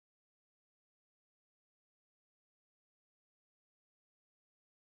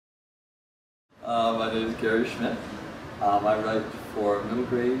My name is Gary Schmidt. I write for middle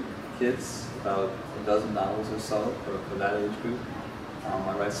grade kids, about a dozen novels or so for that age group.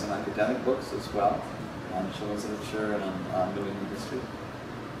 I write some academic books as well on children's literature and on New England history.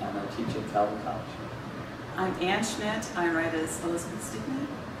 And I teach at Calvin College. I'm Ann Schmidt. I write as Elizabeth Stickney.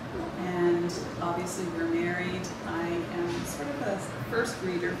 And obviously we're married. I am sort of a first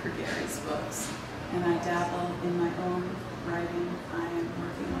reader for Gary's books. And I dabble in my own writing. I am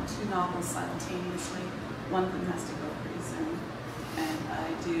working on 2 novels simultaneously. One of them has to go pretty soon. And I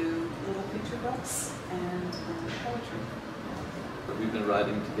do little picture books and poetry. We've been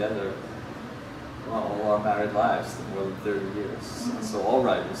writing together all our married lives for more than 30 years. Mm-hmm. So all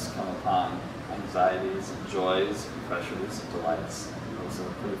writers come upon anxieties and joys and pressures and delights. And those are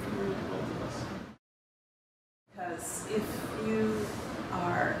pretty familiar to both of us. Because if you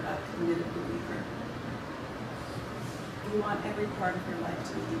are a committed believer, you want every part of your life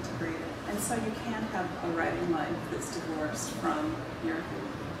to be integrated. And so you can't have a writing life that's divorced from your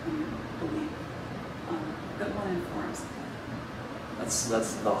belief. But one informs.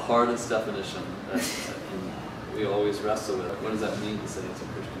 That's the hardest definition that we always wrestle with. What does that mean to say it's a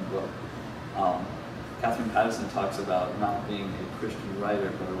Christian book? Catherine Patterson talks about not being a Christian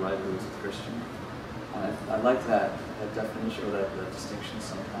writer, but a writer who is a Christian. And I like that definition, or that distinction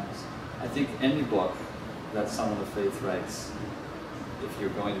sometimes. I think any book that someone of faith writes, if you're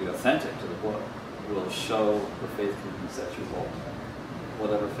going to be authentic to the book, will show the faith commitments that you hold,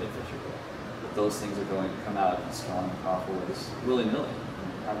 whatever faith that you hold. But those things are going to come out in strong and powerful ways, willy-nilly.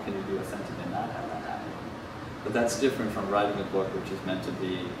 How can you be authentic and not have that happen? But that's different from writing a book which is meant to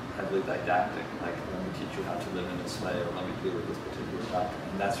be heavily didactic, like let me teach you how to live in this way, or let me deal with this particular doctrine.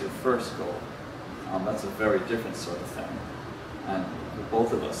 And that's your first goal. That's a very different sort of thing. And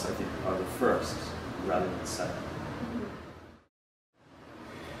both of us, I think, are the first rather than second.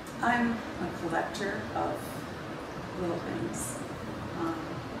 I'm a collector of little things.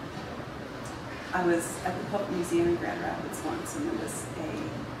 I was at the Public Museum in Grand Rapids once, and there was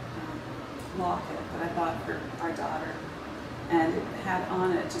a locket that I bought for our daughter, and it had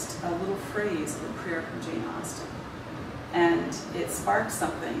on it just a little phrase of a prayer from Jane Austen. And it sparked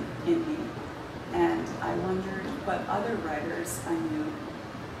something in me, and I wondered what other writers I knew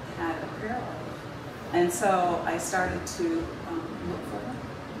had a prayer life. And so I started to look for them,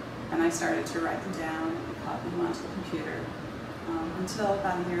 and I started to write them down and copy them onto the computer. Until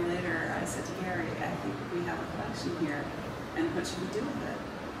about a year later, I said to Gary, I think we have a collection here, and what should we do with it?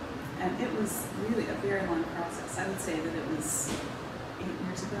 And it was really a very long process. I would say that it was 8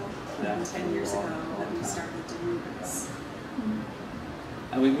 years ago, yeah, 10 years ago that we started doing this.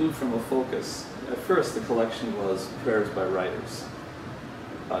 Mm-hmm. And we moved from a focus. At first, the collection was prayers by writers,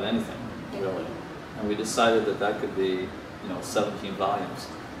 about anything, really. And we decided that that could be, 17 volumes.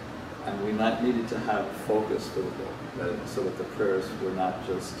 And we needed to have a focus for the book, so that the prayers were not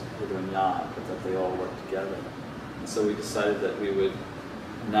just either and yon, but that they all worked together. And so we decided that we would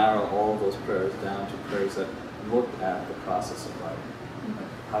narrow all of those prayers down to prayers that looked at the process of writing.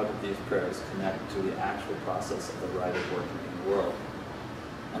 Like, how did these prayers connect to the actual process of the writer working in the world?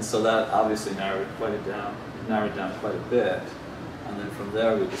 And so that obviously narrowed down quite a bit. And then from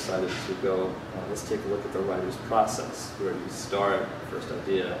there we decided to go, let's take a look at the writer's process. Where do you start, first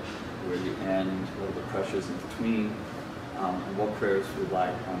idea, where you end, what are the pressures in between, and what prayers we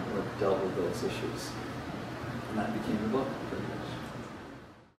like or dealt with those issues. And that became the book, pretty much.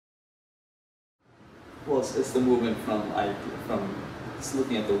 Well, it's the movement from just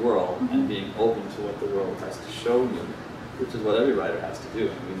looking at the world and being open to what the world has to show you, which is what every writer has to do.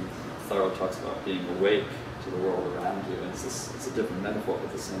 I mean, Thoreau talks about being awake to the world around you, and it's a different metaphor,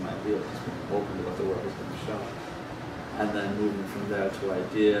 but the same idea, just being open to what the world is going to show. And then moving from there to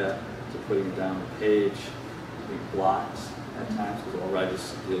idea, to putting it down on the page, being blocked at times, because all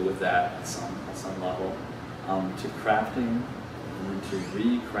writers deal with that at some level, to crafting, and then to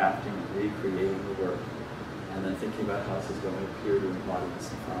recrafting and recreating the work, and then thinking about how this is going to appear to an audience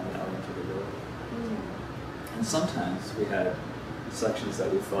and finally out into the world. Mm-hmm. And sometimes we had sections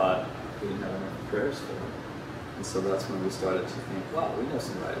that we thought we didn't have enough prayers for. And so that's when we started to think, wow, we know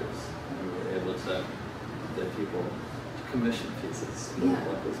some writers. And we were able to get people to commission pieces in the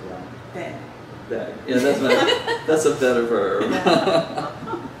book as well. Beg. Yeah, that's a better verb.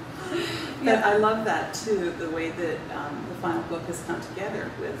 Yeah, I love that too, the way that the final book has come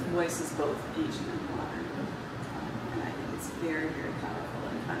together with voices both ancient and modern. And I think it's very, very powerful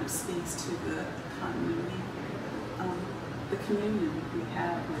and kind of speaks to the continuity, the communion we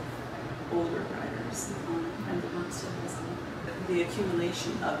have with older writers, and the book still has the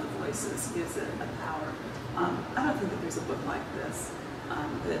accumulation of the voices gives it a power. I don't think that there's a book like this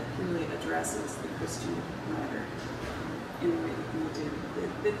that really addresses the Christian writer in the way that we do.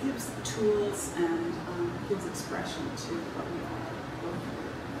 That gives tools and gives expression to what we are going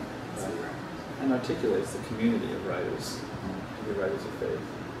through as we write. And articulates the community of writers, the writers of faith,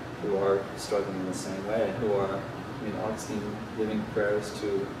 who are struggling in the same way, and who are, I mean, Augustine giving prayers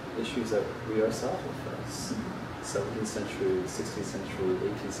to issues that we ourselves will face. 17th century, 16th century,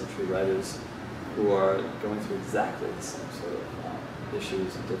 18th century writers who are going through exactly the same sort of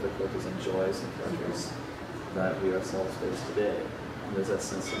issues and difficulties and joys and pleasures that we ourselves face today. And there's that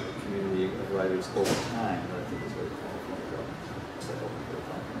sense of a community of writers over time that I think is very powerful.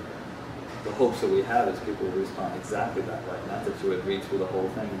 The hopes that we have is people will respond exactly that way. Not that you would read through the whole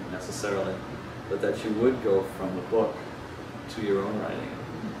thing necessarily, but that you would go from the book to your own writing.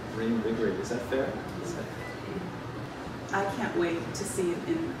 Reinvigorate. Is that fair? I can't wait to see it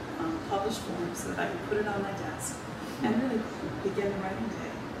in published form so that I can put it on my desk and really begin the writing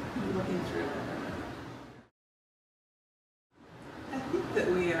day, looking through it. I think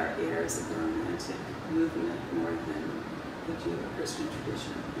that we are heirs of the Romantic movement more than the Judeo-Christian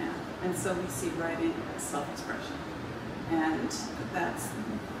tradition now. And so we see writing as self-expression. And that's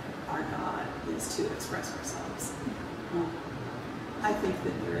our God, is to express ourselves. I think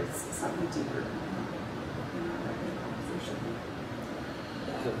that there is something deeper in our writing composition. I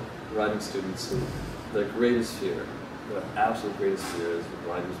have writing students who, their greatest fear, their absolute greatest fear is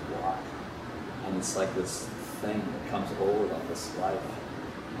writer's block. And it's like this thing that comes over them, this life.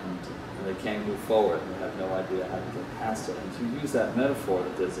 And they can't move forward, and they have no idea how to get past it. And to use that metaphor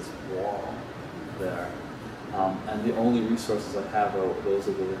that there's this wall there, and the only resources I have are those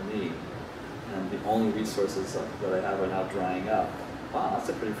that are within me, and the only resources that I have are now drying up. Wow, that's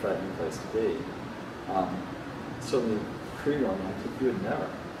a pretty frightening place to be. Certainly pre-romantic, you would never.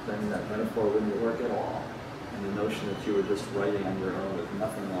 I mean, that metaphor wouldn't work at all. And the notion that you were just writing on your own with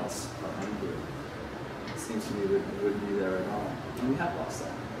nothing else behind you, it seems to me that it wouldn't be there at all. And we have lost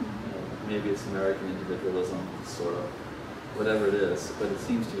that. Maybe it's American individualism, sort of, whatever it is, but it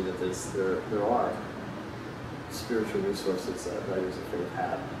seems to me that there are spiritual resources that writers of faith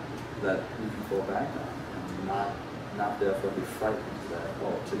have that you can fall back on, and not therefore be frightened that,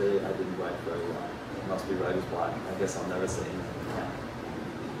 oh, today I didn't write very well. It must be writer's block. I guess I'll never say anything again.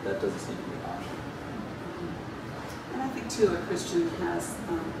 That doesn't seem to be an option. And I think, too, a Christian has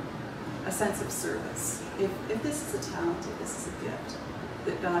a sense of service. If this is a talent, if this is a gift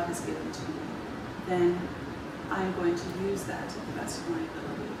that God has given to me, then I'm going to use that to the best of my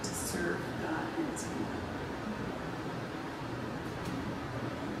ability to serve God and His kingdom.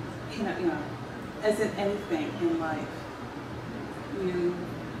 You know, as in anything in life, you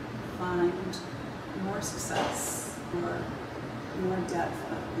find more success or more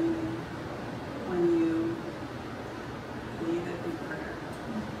depth of meaning when you leave it in prayer.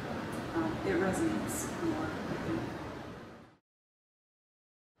 It resonates more, I think.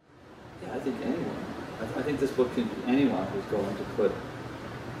 Yeah, I think anyone. I think this book can be anyone who's going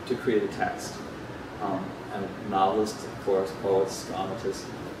to create a text. And novelists, of course, poets, dramatists.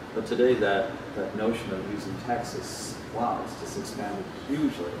 But today that notion of using text is, wow, it's just expanded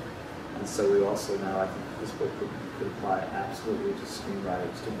hugely. And so we also now, I think this book could apply absolutely to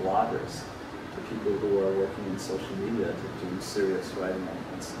screenwriters, to bloggers, to people who are working in social media, to doing serious writing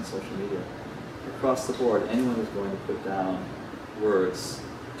on social media. Across the board, anyone who's going to put down words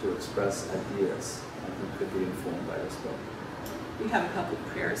to express ideas, I think could be informed by this book. We have a couple of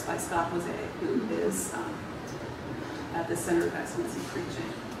prayers by Scott Jose, who is at the Center of Excellence in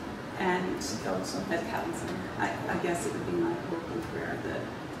Preaching. And at Calvin Center. I guess it would be my hope and prayer that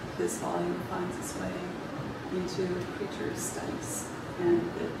this volume finds its way into preachers' studies, and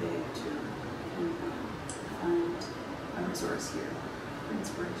that they too can find a resource here for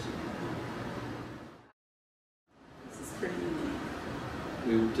inspiration. This is pretty unique.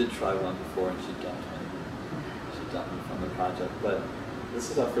 We did try one before, and she dumped me. She dumped me from the project, but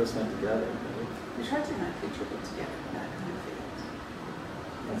this is our first one together. Right? We tried to write a picture book together. That kind of failed.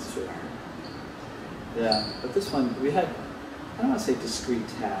 That's true. Yeah, but this one, we had, I don't want to say discrete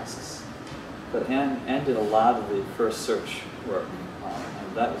tasks, but Anne did a lot of the first search work,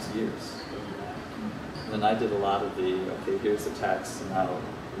 and that was years. And then I did a lot of the, okay, here's the text, and now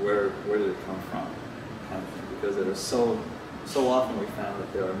where did it come from, kind of thing. Because it is so often we found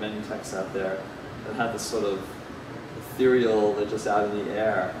that there are many texts out there that have this sort of ethereal, they're just out in the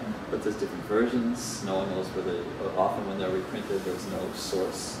air, but there's different versions. No one knows where they, often when they're reprinted, there's no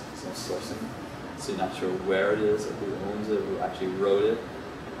source, there's no sourcing. So you're not sure where it is or who owns it, who actually wrote it.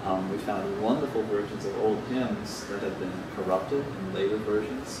 We found wonderful versions of old hymns that had been corrupted in later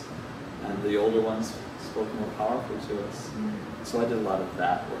versions. And the older ones spoke more powerfully to us. So I did a lot of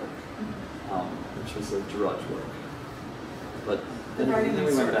that work, which was a drudge work. But then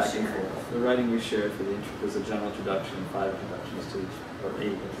we went back and forth. The writing we shared for the was a general introduction, 5 introductions to each, or 8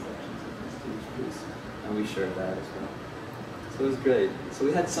 introductions to each piece, and we shared that as well. So it was great. So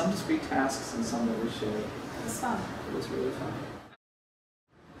we had some discrete tasks and some that we shared. It was fun. It was really fun.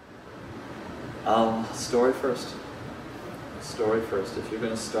 Story first. Story first. If you're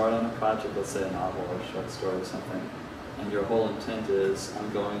going to start on a project, let's say a novel or a short story or something, and your whole intent is,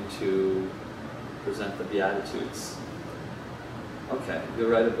 I'm going to present the Beatitudes. Okay, you'll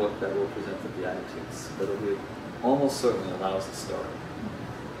write a book that will present the Beatitudes, but it'll be almost certainly a lousy story.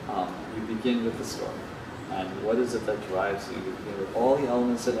 You begin with the story. And what is it that drives you? You begin with all the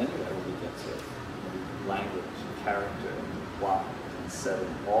elements that any writer begins with. Language, and character, and plot, and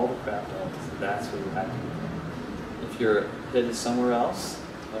setting, all the craft elements. That's where you have to begin. If your head is somewhere else,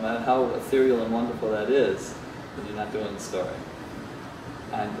 no matter how ethereal and wonderful that is, then you're not doing the story.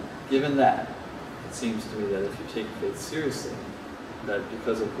 And given that, it seems to me that if you take faith seriously, that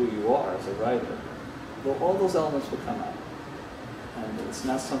because of who you are as a writer, well, all those elements will come out. And it's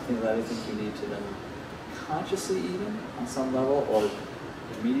not something that I think you need to then consciously even on some level, or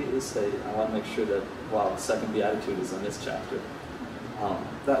immediately say, I want to make sure that, wow, the second beatitude is in this chapter.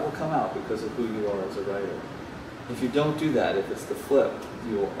 That will come out because of who you are as a writer. If you don't do that, if it's the flip,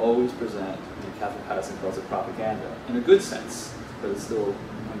 you will always present, Catherine Patterson calls it propaganda, in a good sense, but it's still,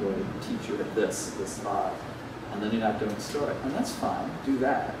 I'm going to teach you this thought, and then you're not doing story. And that's fine, do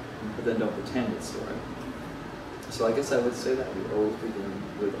that, but then don't pretend it's story. So I guess I would say that we always begin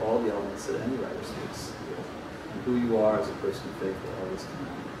with all the elements that any writer speaks with. And who you are as a person of faith will always come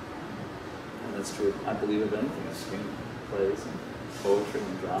out. And that's true, I believe, of anything, of screenplays and poetry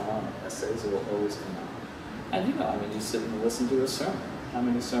and drama and essays, it will always come out. And you sit and listen to a sermon. How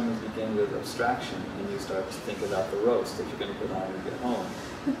many sermons begin with abstraction and you start to think about the roast that you're going to put on when you get home,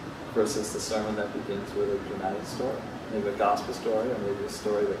 versus the sermon that begins with a dramatic story. Maybe a gospel story, or maybe a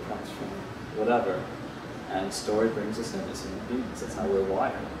story that comes from whatever. And story brings us in as human beings. That's how we're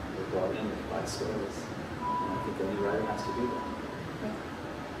wired. We're brought in by stories. And I think any writer has to do that.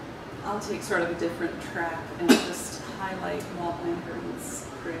 I'll take sort of a different track and just highlight Walt Whitman's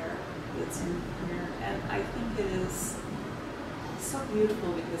prayer. It's in here. And I think it is so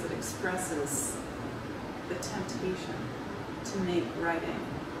beautiful because it expresses the temptation to make writing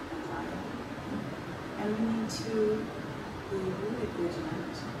and life. And we need to be really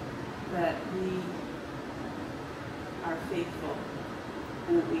vigilant that we are faithful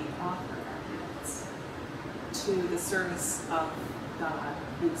and that we offer our gifts to the service of God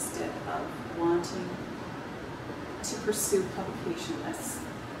instead of wanting to pursue publication as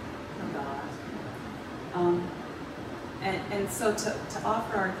from God. And so to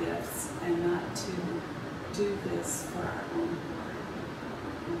offer our gifts and not to do this for our own glory.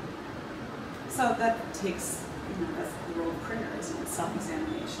 So that takes, that's the role of prayer, isn't it?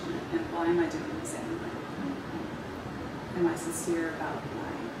 Self-examination. And why am I doing this anyway? Am I sincere about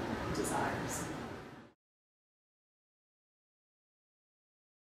my desires?